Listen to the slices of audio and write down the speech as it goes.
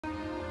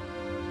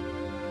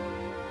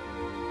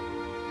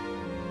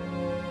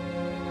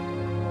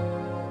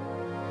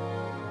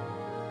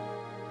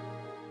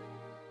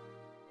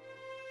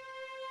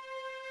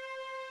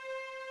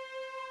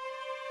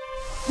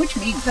which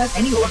means that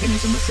any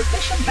organism with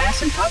sufficient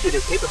mass and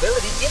cognitive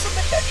capability is a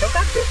potential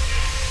vector.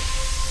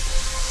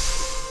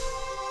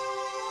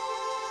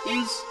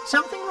 Is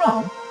something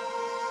wrong?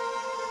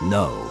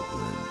 No,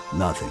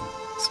 nothing.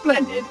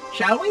 Splendid,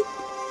 shall we?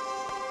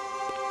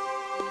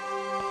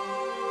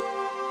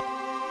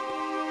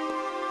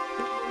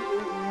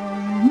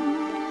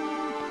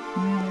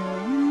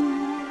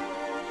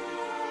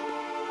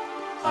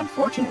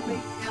 Unfortunately,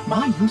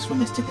 my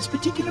usefulness to this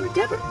particular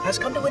endeavor has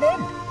come to an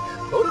end.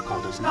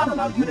 Protocol does not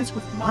allow units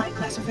with my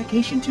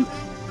classification to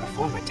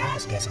perform a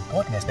task as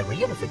important as the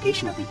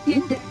reunification of the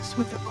index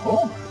with the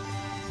core.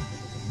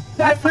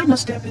 That final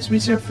step is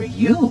reserved for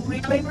you,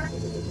 Reclaimer.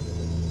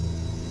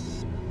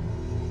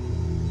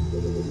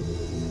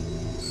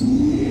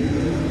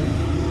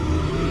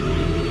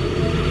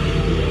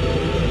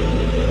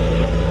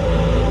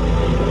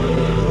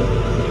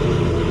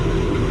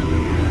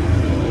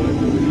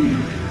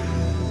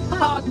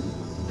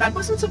 That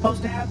wasn't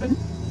supposed to happen.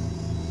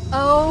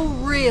 Oh,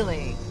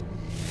 really?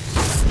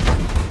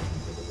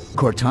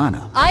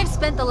 Cortana. I've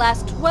spent the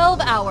last 12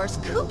 hours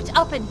cooped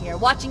up in here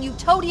watching you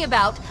toady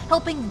about,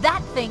 helping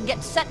that thing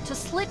get set to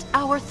slit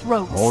our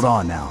throats. Hold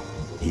on now.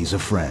 He's a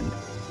friend.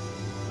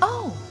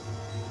 Oh,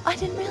 I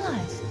didn't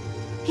realize.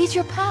 He's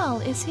your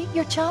pal, is he?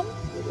 Your chum?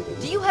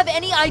 Do you have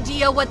any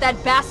idea what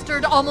that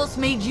bastard almost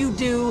made you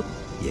do?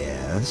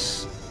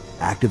 Yes.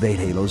 Activate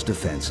Halo's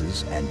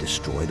defenses and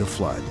destroy the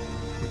Flood,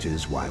 which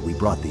is why we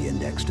brought the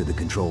index to the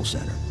control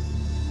center.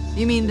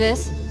 You mean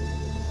this?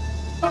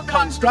 A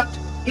construct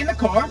in the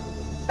core?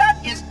 That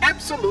is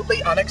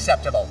absolutely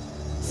unacceptable.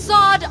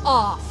 Sod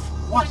off!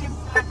 What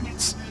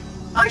impertinence!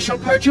 I shall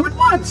purge you at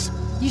once!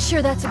 You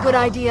sure that's a good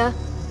idea?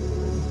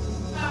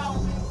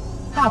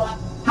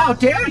 How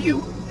dare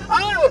you?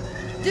 Oh!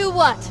 Do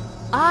what?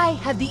 I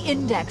have the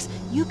index.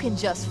 You can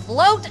just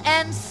float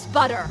and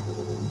sputter.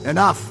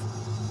 Enough!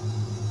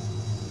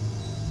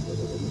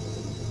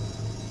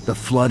 The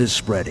Flood is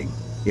spreading.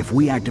 If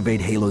we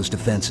activate Halo's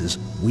defenses,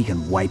 we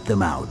can wipe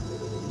them out.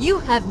 You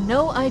have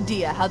no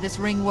idea how this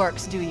ring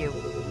works, do you?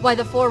 Why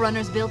the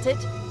Forerunners built it?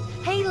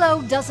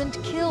 Halo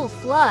doesn't kill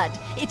Flood.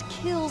 It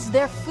kills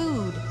their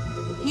food.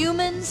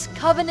 Humans,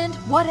 Covenant,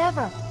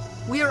 whatever.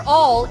 We're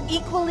all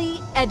equally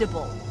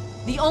edible.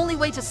 The only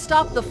way to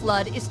stop the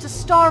Flood is to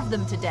starve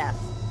them to death.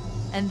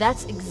 And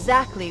that's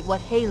exactly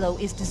what Halo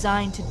is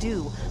designed to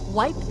do.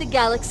 Wipe the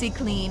galaxy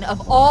clean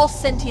of all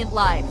sentient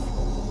life.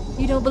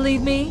 You don't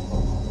believe me?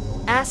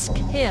 Ask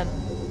him.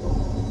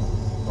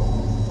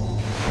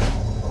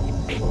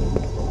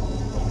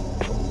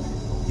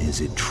 Is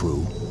it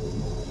true?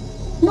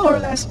 More or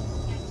less.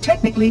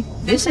 Technically,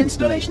 this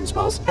installation's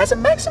pulse has a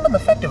maximum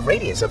effective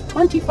radius of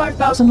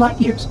 25,000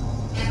 light years.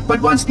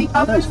 But once the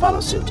others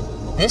follow suit,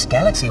 this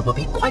galaxy will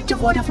be quite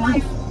devoid of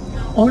life.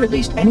 Or at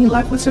least any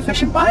life with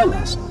sufficient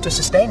biomass to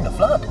sustain the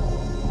Flood.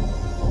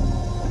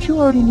 But you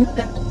already knew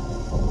that.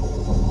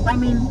 I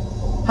mean,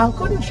 how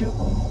couldn't you?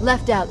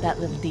 Left out that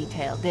little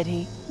detail, did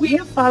he? We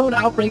have followed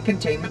outbreak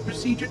containment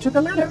procedure to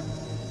the letter.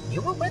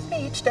 You were with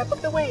me each step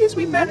of the way as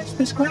we managed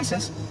this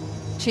crisis.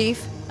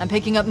 Chief, I'm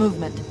picking up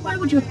movement. Why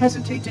would you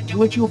hesitate to do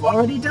what you've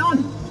already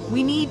done?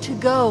 We need to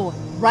go,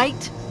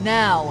 right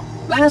now.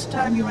 Last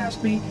time you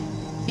asked me,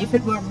 if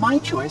it were my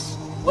choice,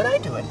 would I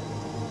do it?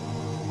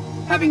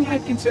 Having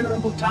had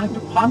considerable time to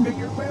ponder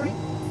your query,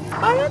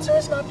 my answer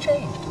has not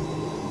changed.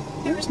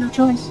 There is no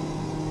choice.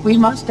 We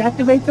must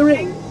activate the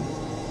ring.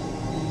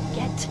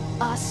 Get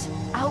us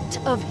out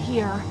of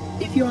here.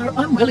 If you are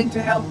unwilling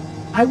to help,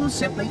 I will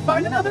simply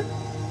find another.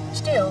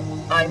 Still,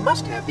 I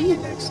must have the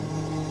index.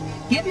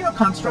 Give your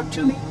construct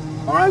to me,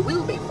 or I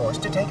will be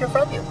forced to take it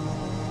from you.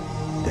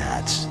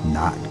 That's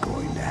not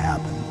going to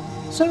happen.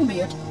 So be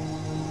it.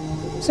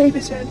 Save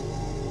his head.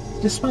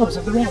 Dispose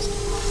of the rest.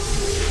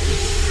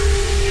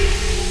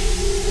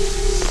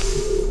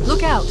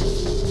 Look out!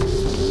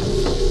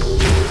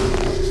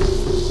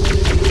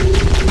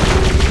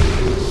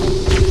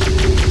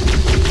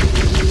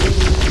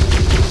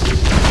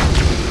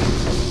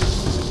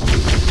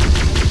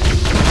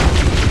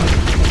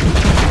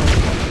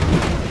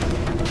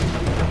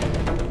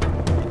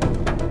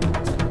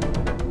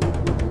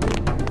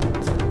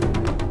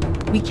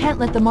 We can't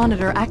let the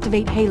Monitor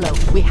activate Halo.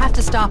 We have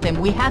to stop him.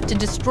 We have to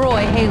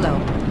destroy Halo.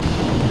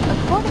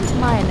 According to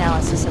my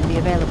analysis of the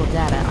available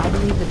data, I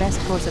believe the best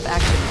course of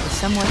action is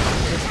somewhat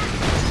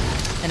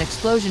optimistic. An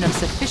explosion of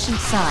sufficient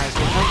size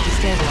will help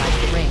destabilize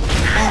the ring,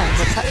 and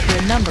will cut through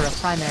a number of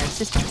primary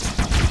systems.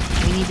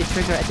 We need to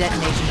trigger a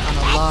detonation on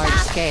a large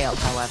scale,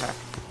 however.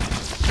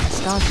 A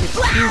Starship's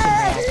fusion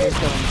reactor is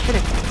going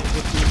critical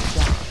with the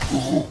job.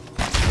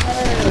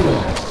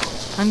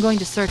 I'm going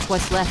to search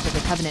what's left of the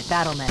Covenant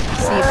battlement and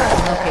see if I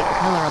can locate the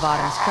Pillar of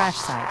Autumn's crash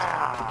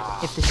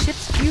site. If the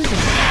ship's fusion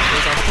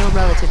reactors are still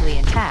relatively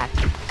intact,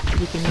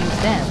 we can use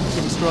them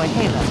to destroy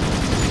Halo.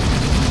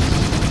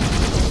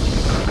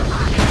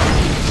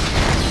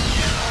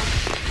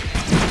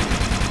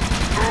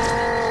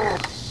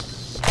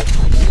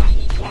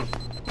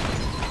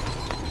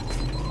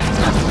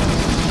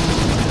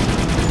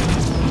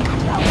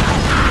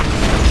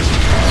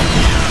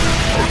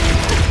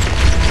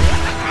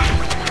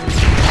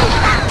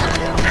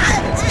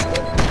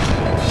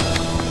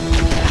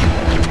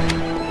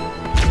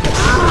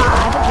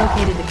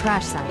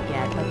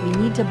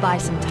 need to buy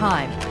some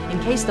time, in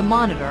case the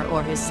Monitor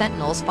or his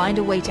Sentinels find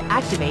a way to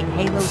activate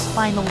Halo's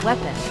final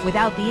weapon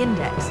without the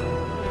Index.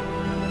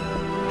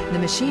 The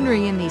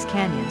machinery in these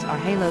canyons are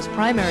Halo's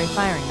primary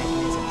firing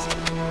mechanisms.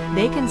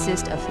 They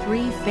consist of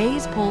 3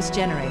 phase pulse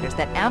generators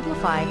that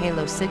amplify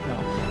Halo's signal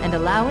and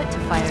allow it to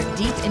fire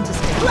deep into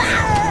space.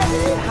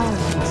 The power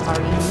levels are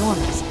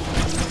enormous.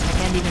 I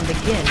can't even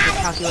begin to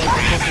calculate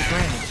the pulse's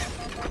range.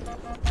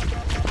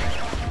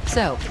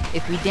 So,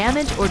 if we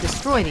damage or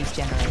destroy these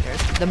generators,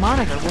 the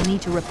Monitor will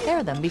need to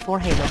repair them before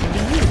Halo can be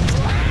used.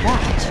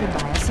 That should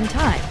buy us some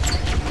time.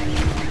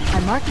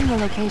 I'm marking the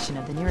location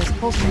of the nearest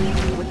pulse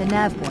generator with a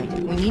nav point.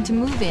 We need to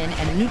move in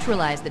and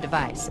neutralize the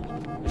device.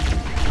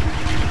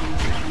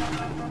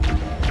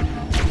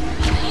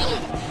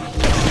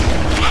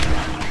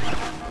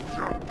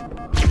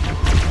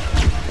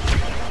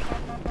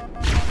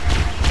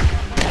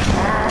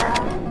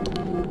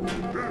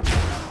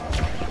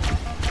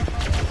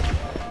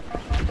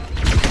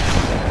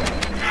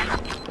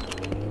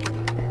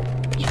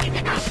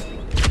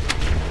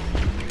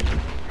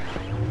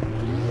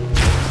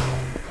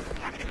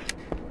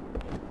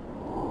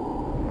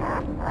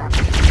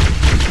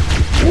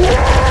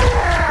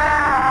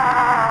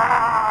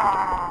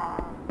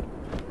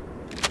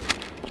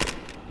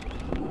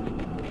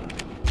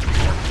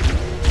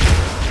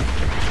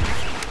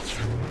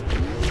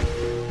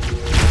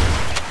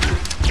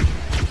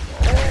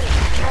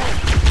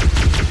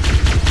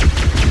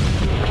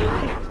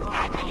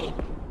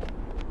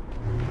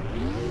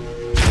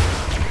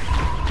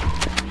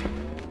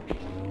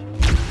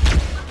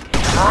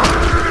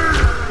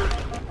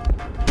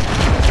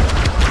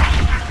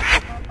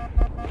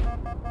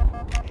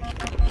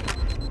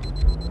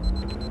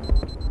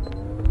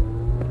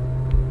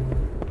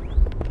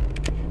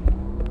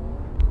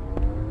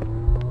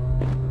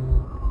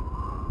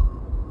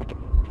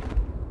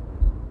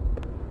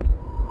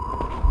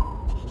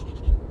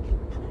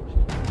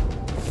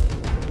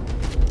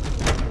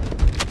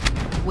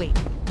 Wait,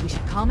 we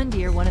should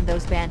commandeer one of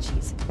those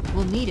Banshees.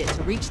 We'll need it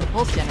to reach the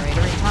pulse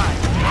generator in time.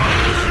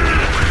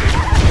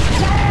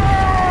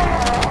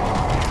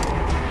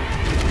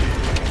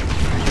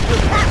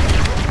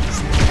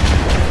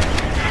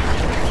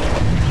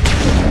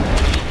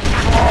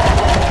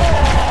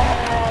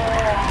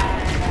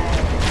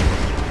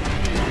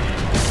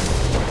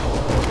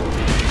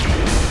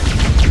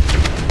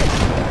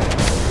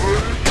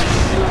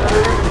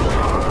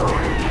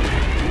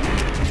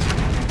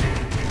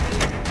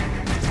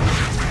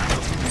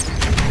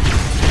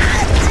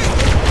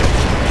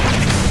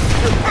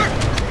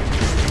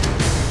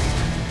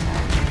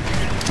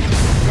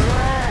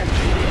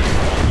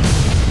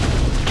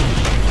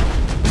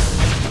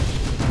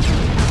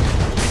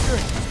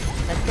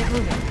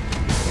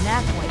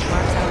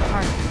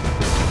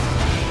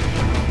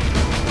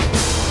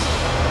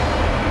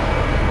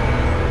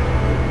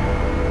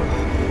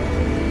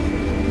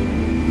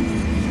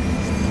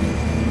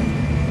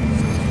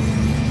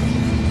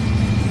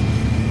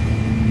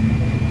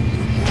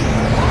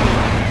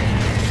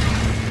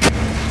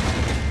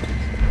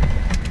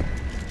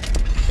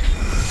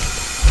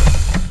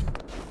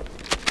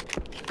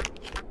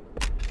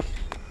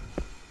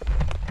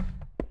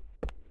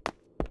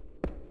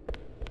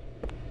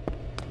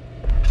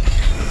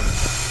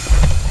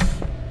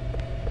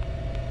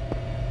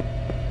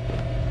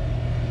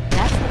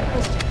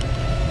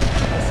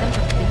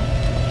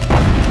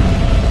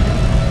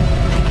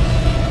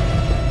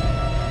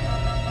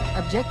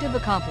 Objective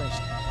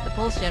accomplished. The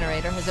pulse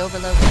generator has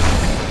overloaded.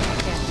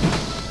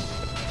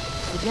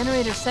 The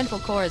generator's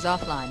central core is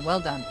offline. Well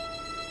done.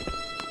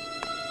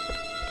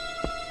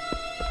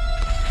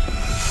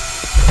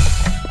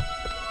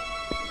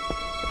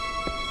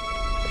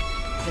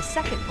 The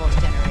second pulse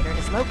generator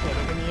is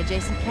located in the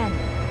adjacent canyon.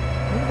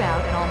 Move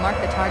out and I'll mark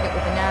the target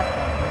with a nav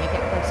point when we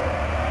get closer.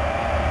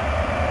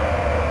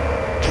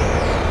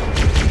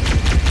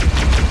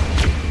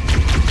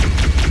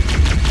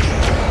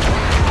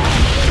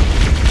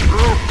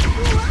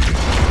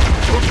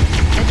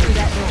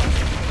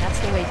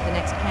 Way to the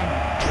next canyon.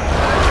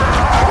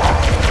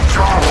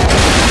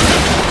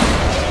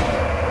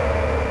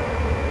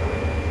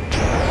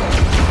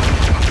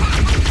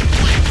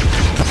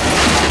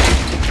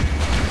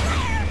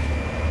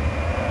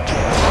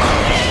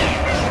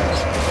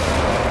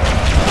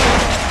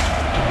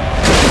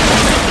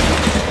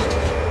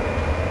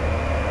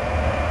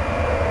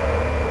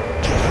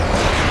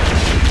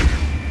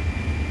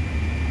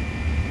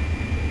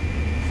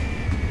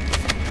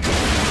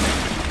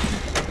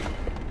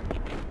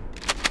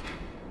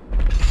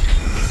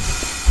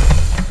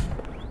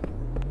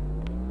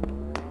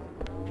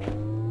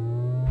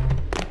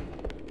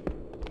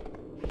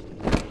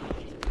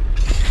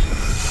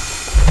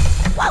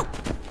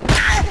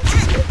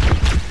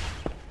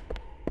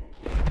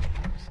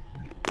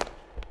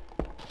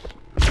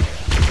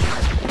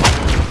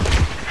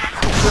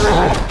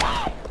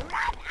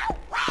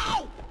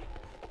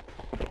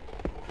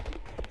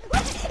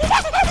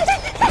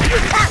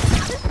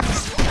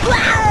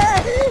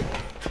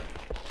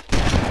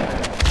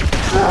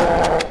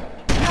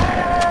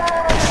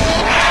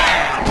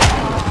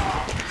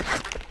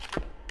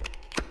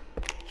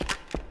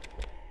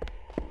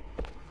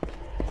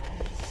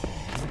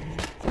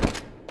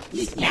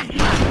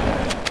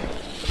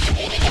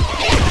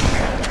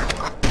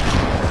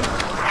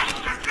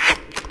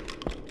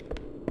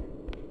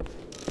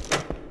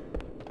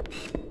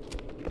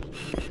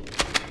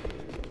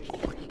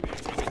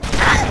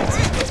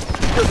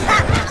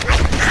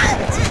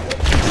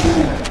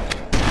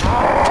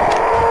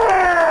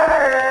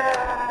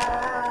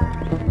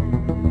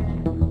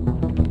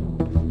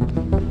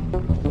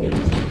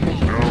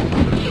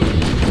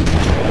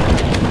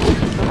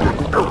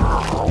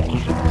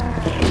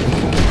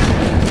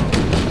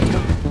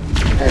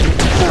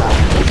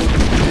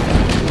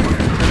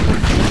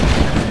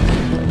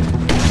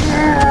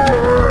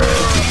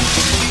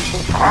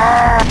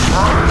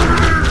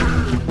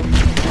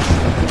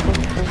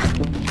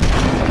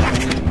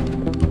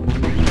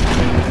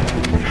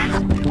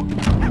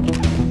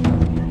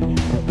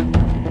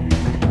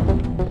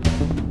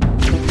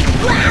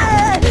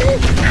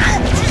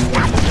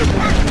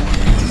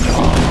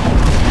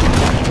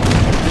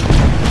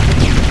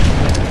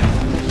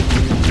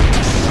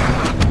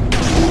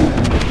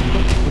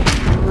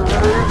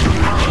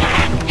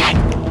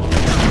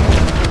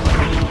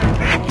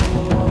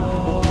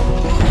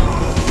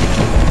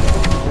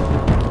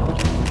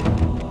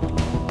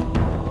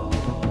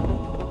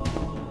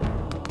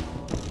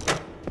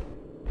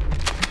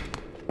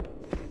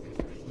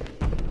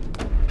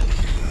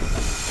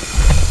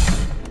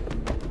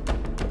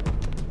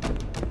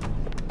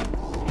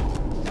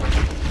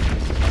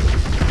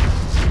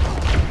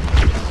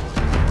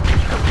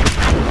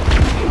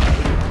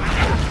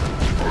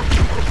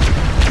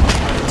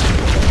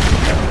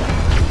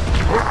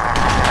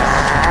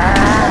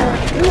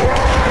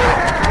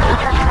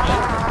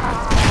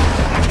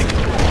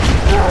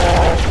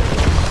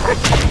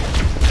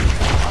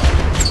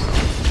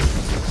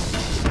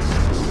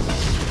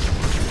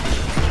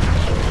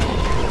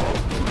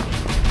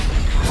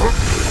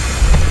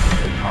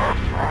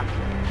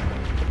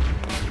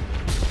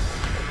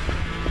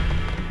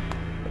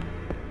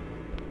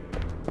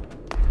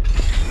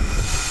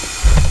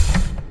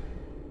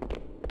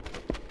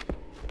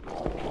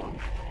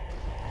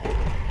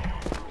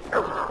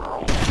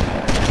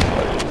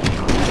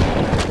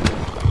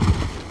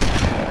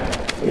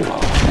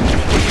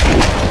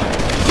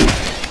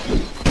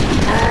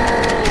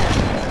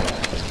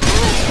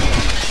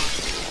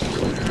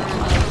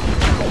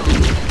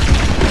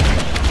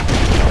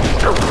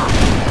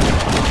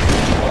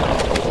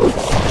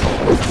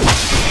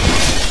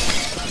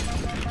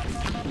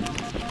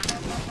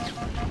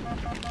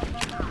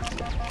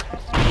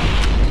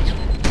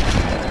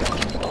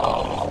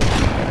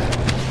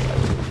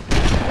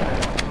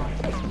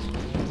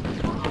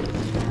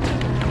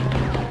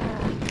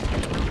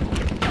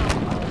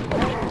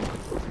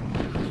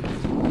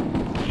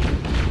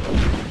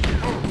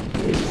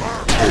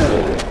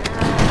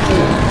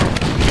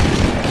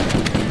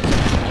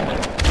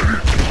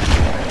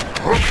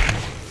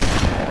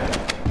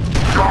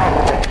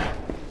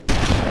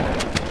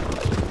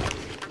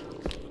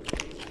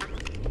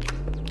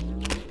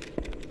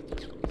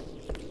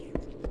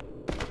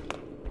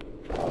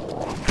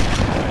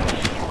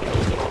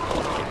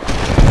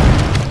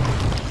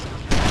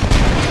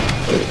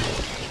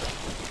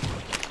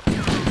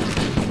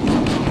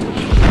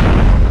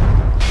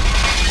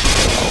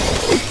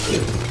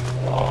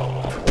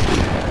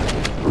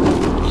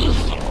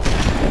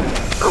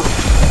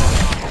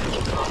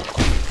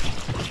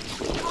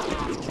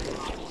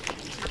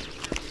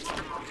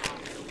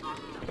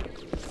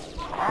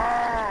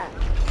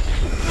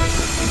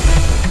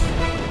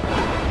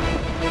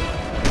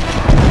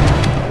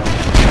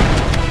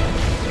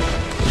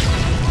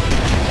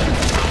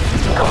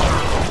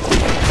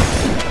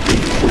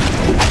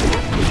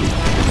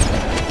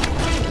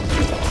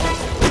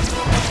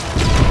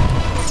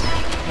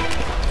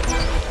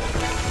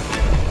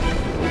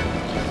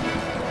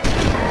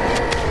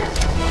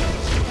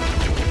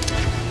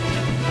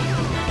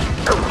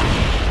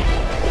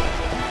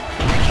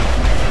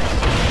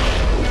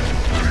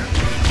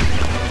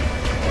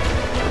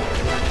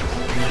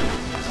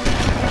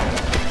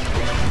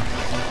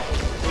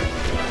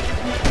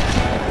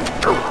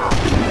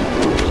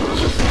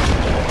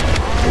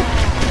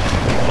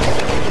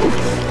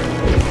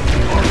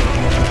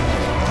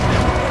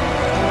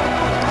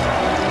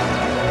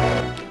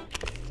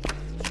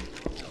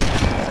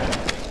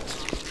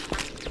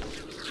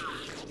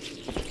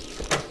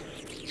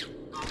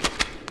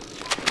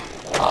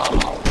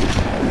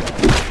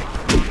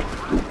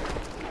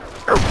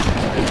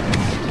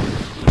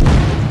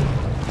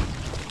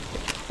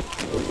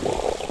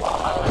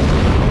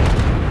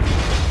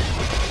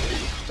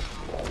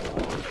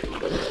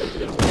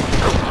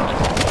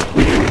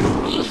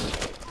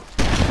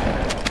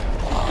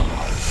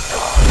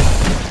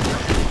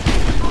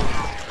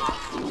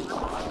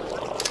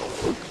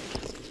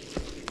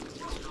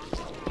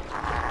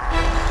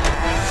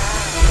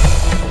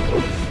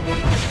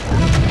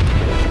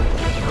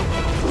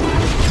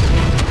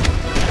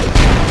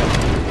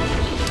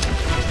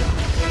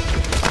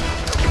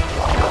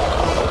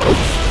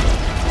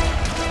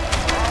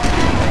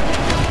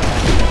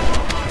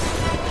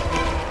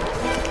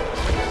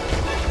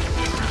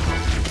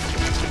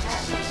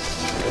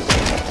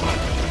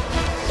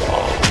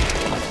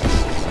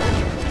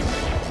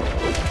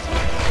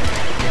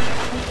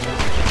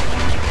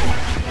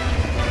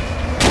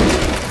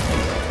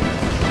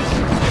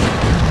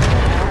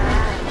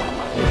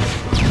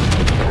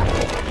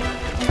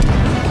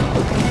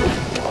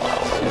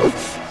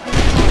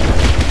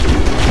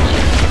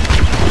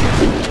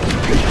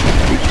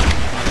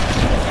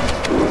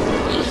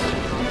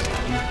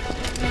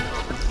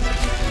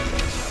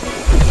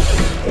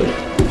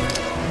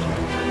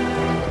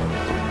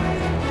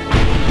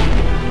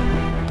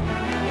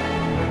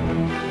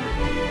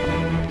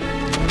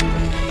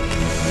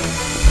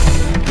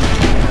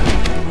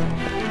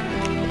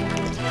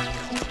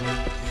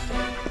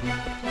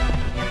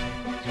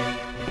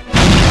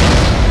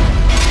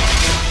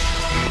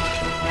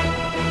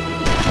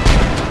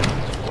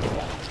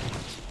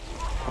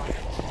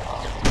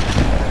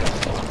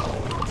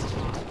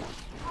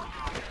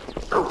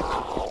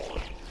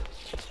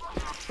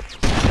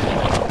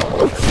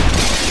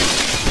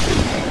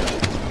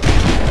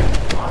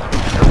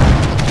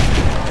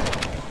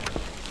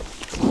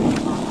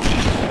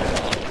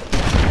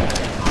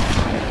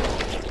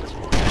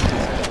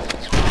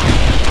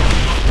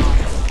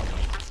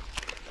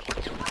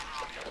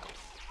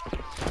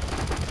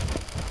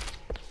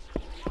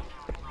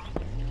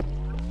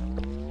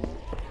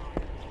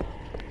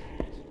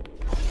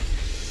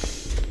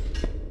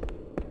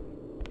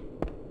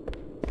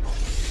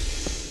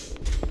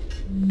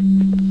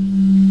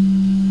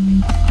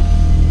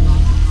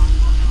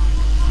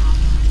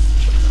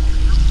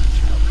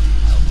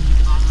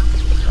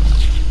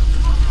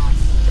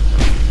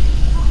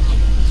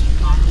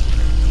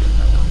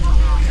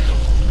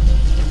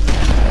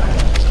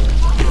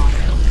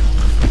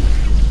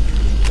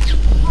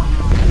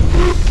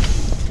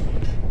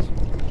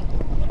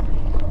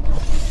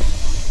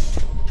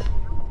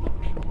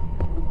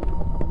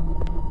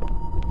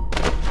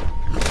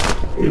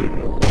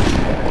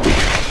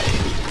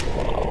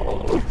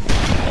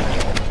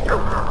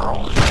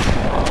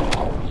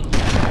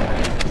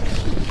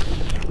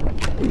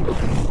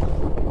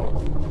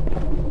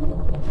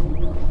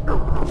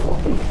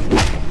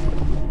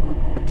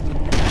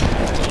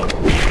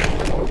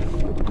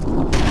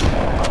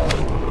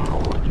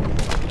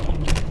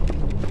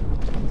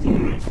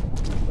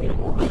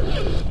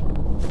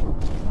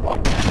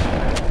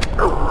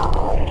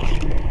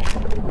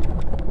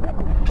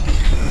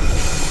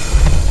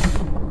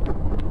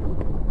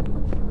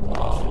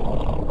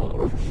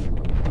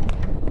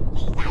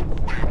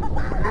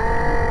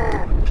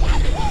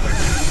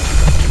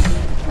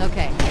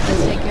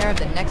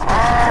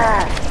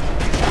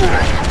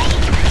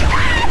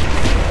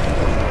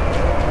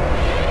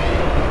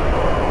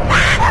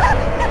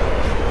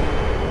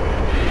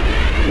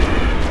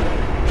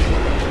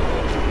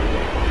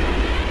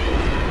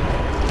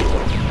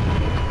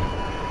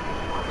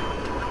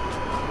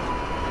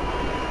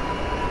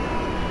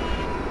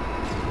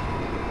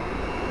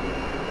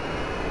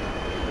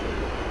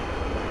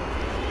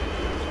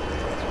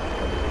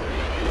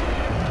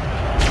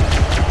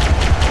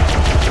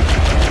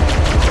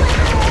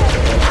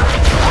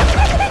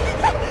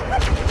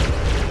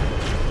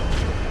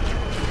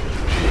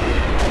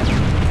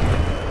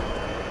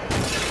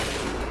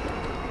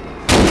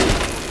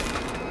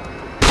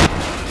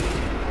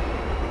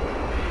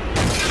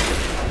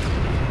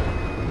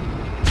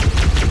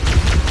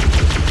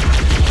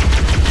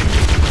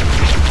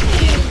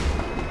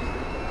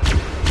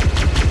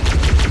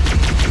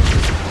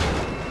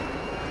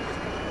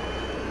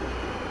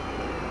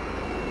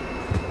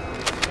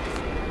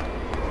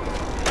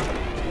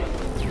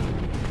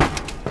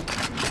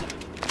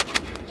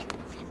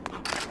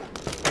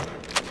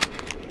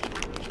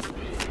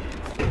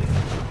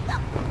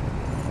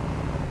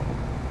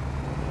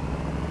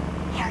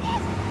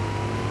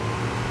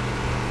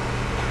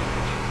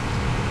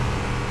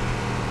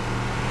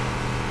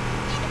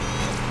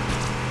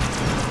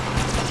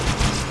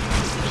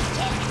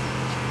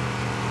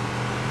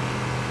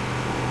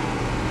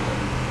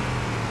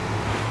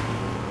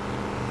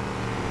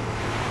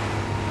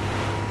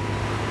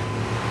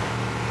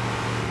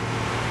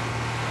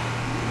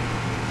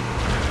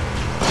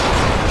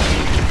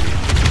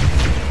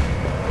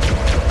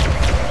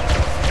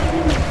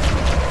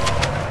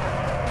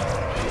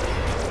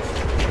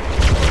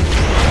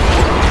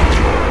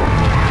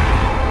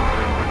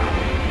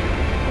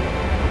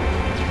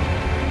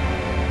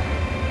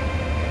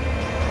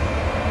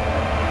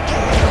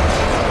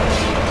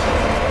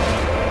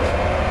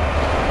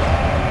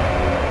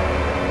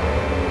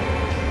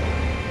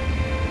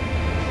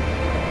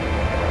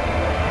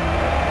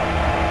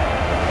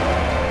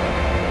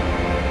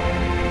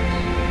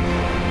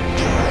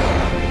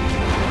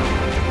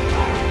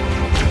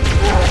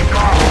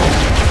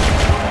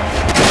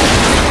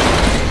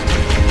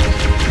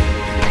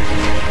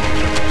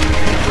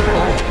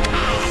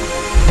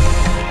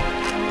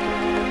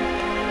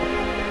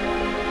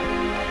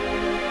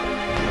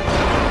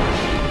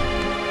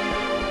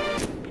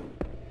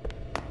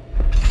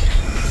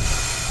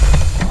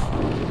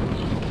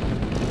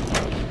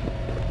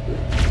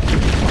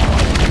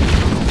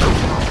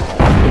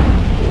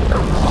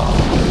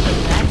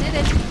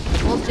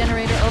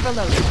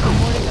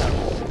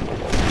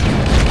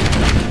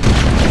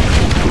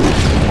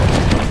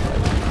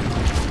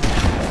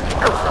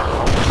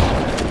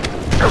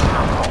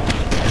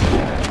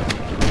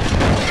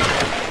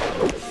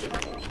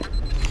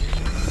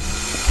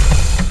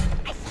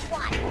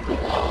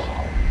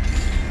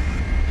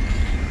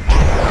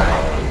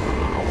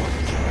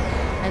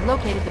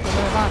 located the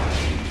pillar of autumn.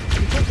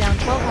 She put down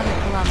 1,200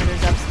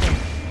 kilometers upstream.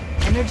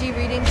 Energy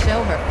readings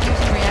show her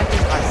fusion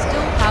reactors are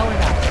still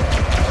powered up.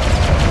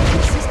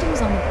 The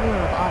systems on the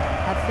pillar of autumn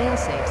have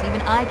fail-safes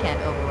even I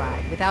can't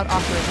override without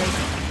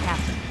authorization from the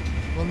captain.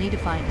 We'll need to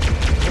find him,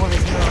 or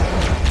his neural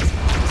implants,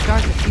 to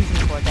start the fusion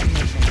core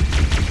detonation.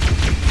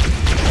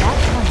 That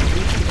tunnel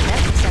leads to the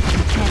next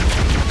section of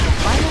canyon. The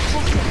final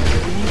test area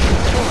we need to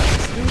explore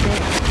is through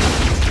there.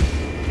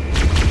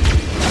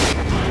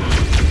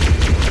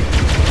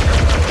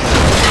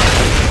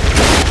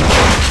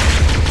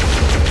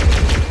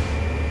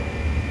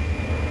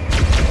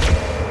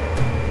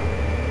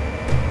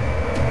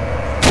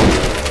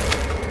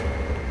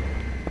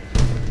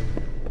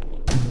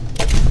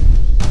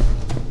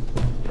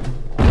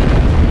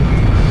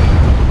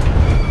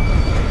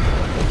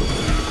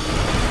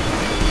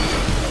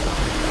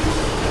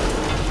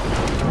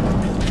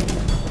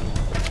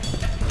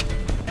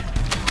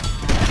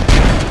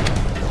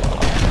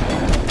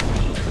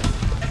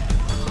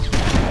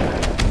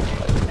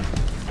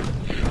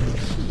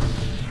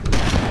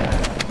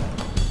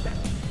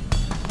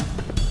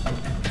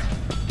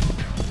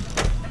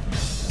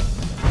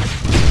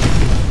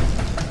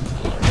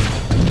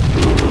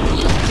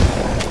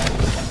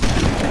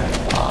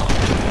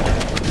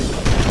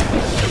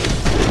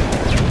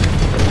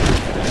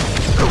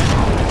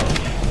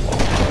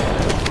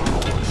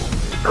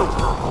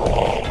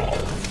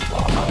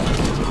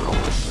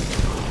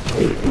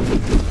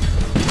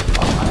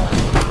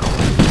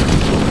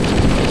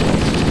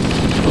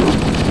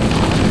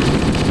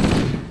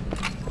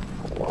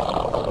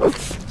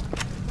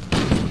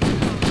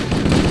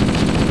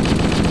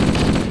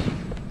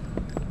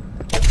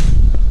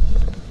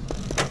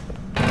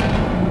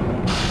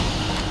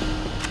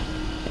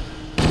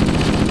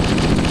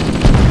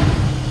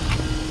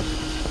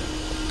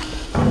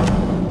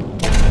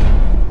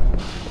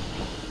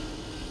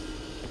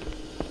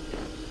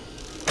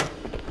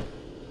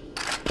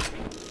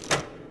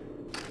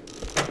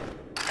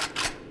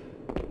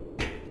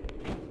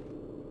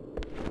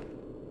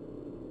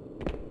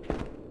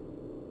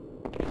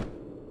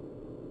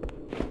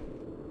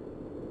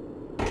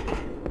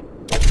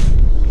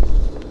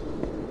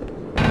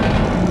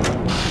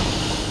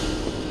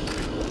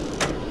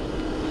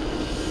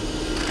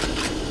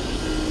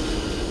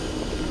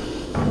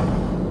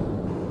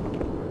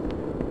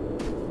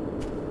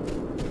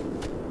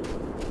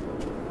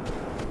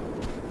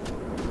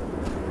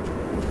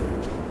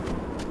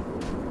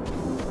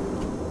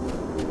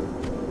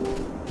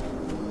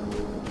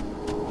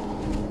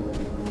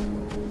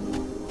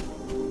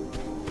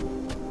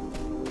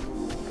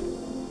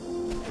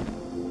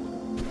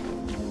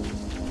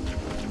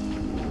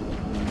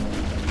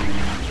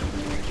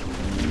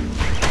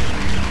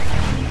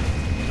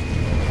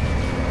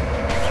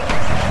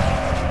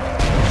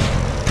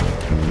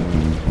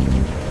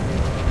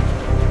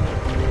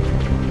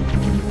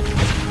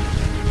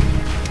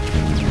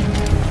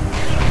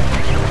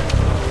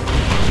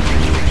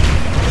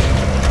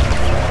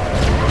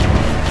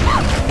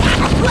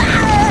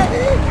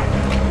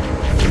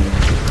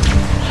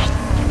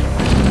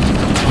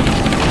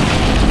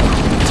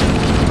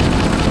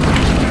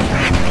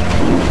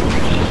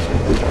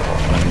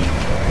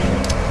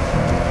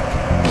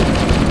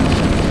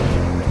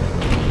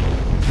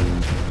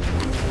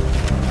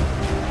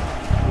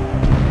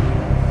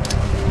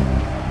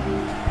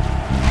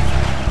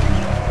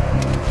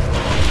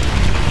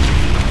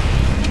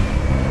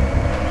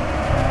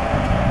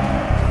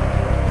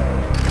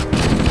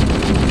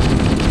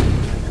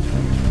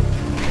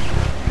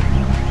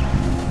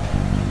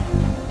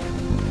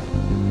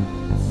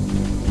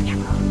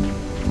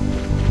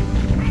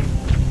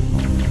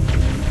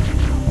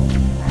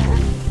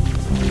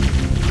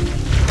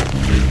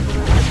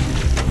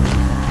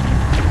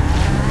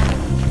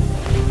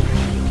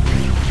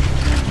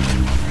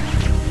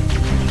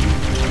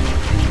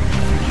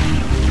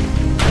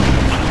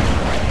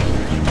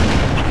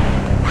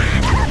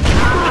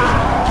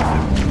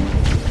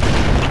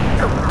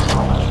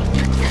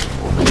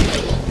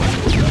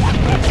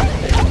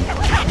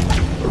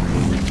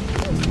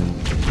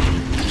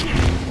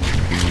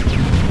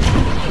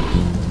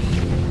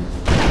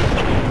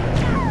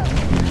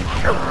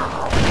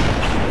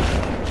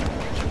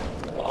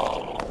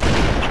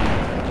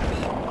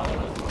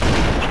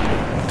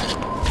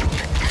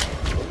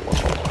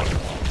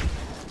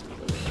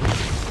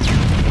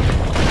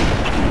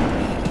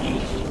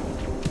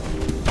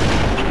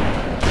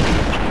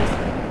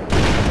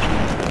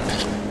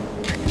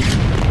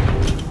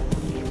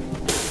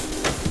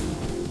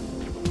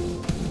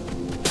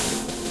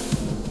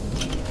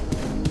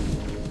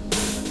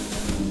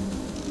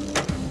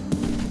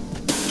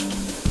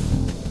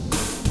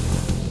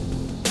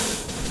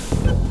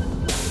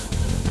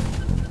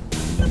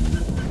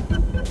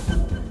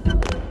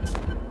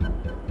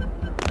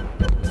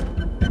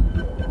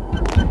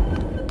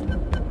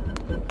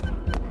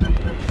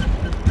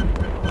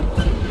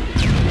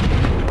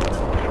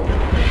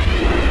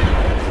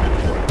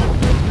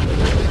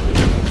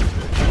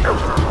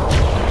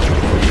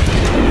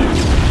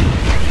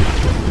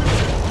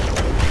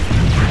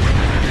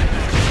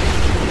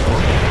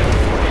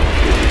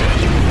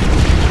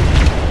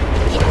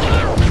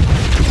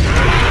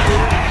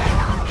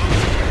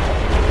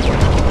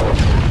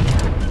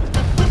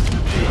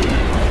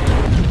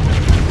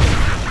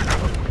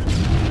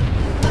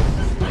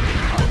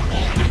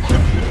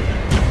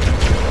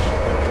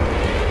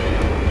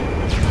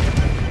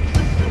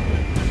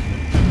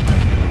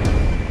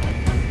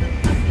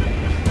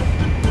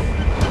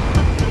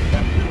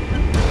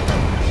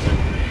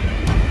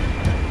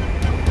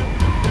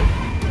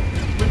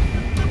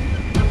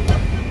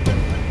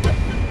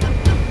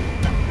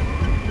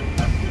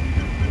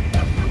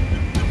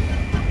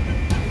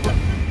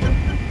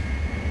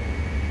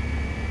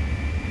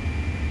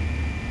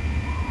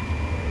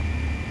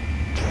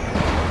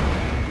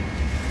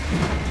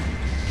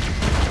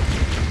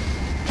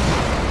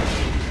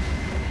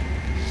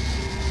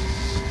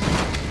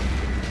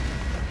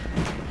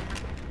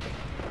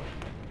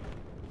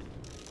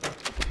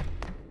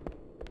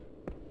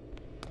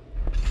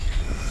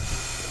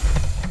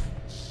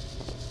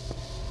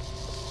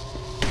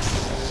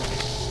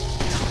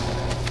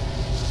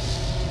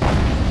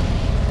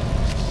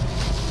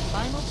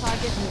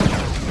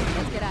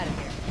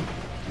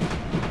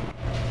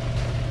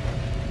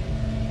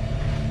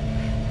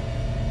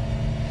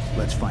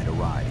 Let's find a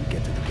ride and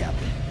get to the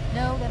captain.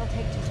 No, that'll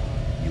take too long.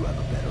 You have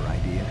a better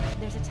idea?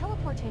 There's a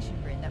teleportation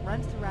grid that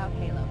runs throughout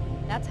Halo.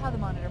 That's how the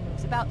monitor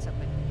moves about so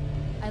quickly.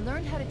 I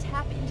learned how to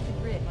tap into the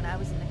grid when I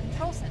was in the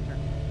control center.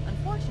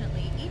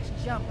 Unfortunately, each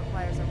jump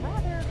requires a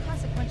rather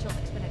consequential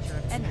expenditure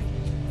of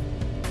energy.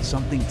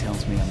 Something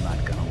tells me I'm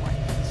not gonna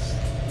like this.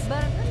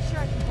 But I'm pretty sure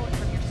I can pull it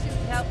from your suit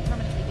without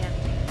permanently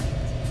damaging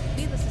it.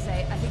 Needless to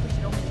say,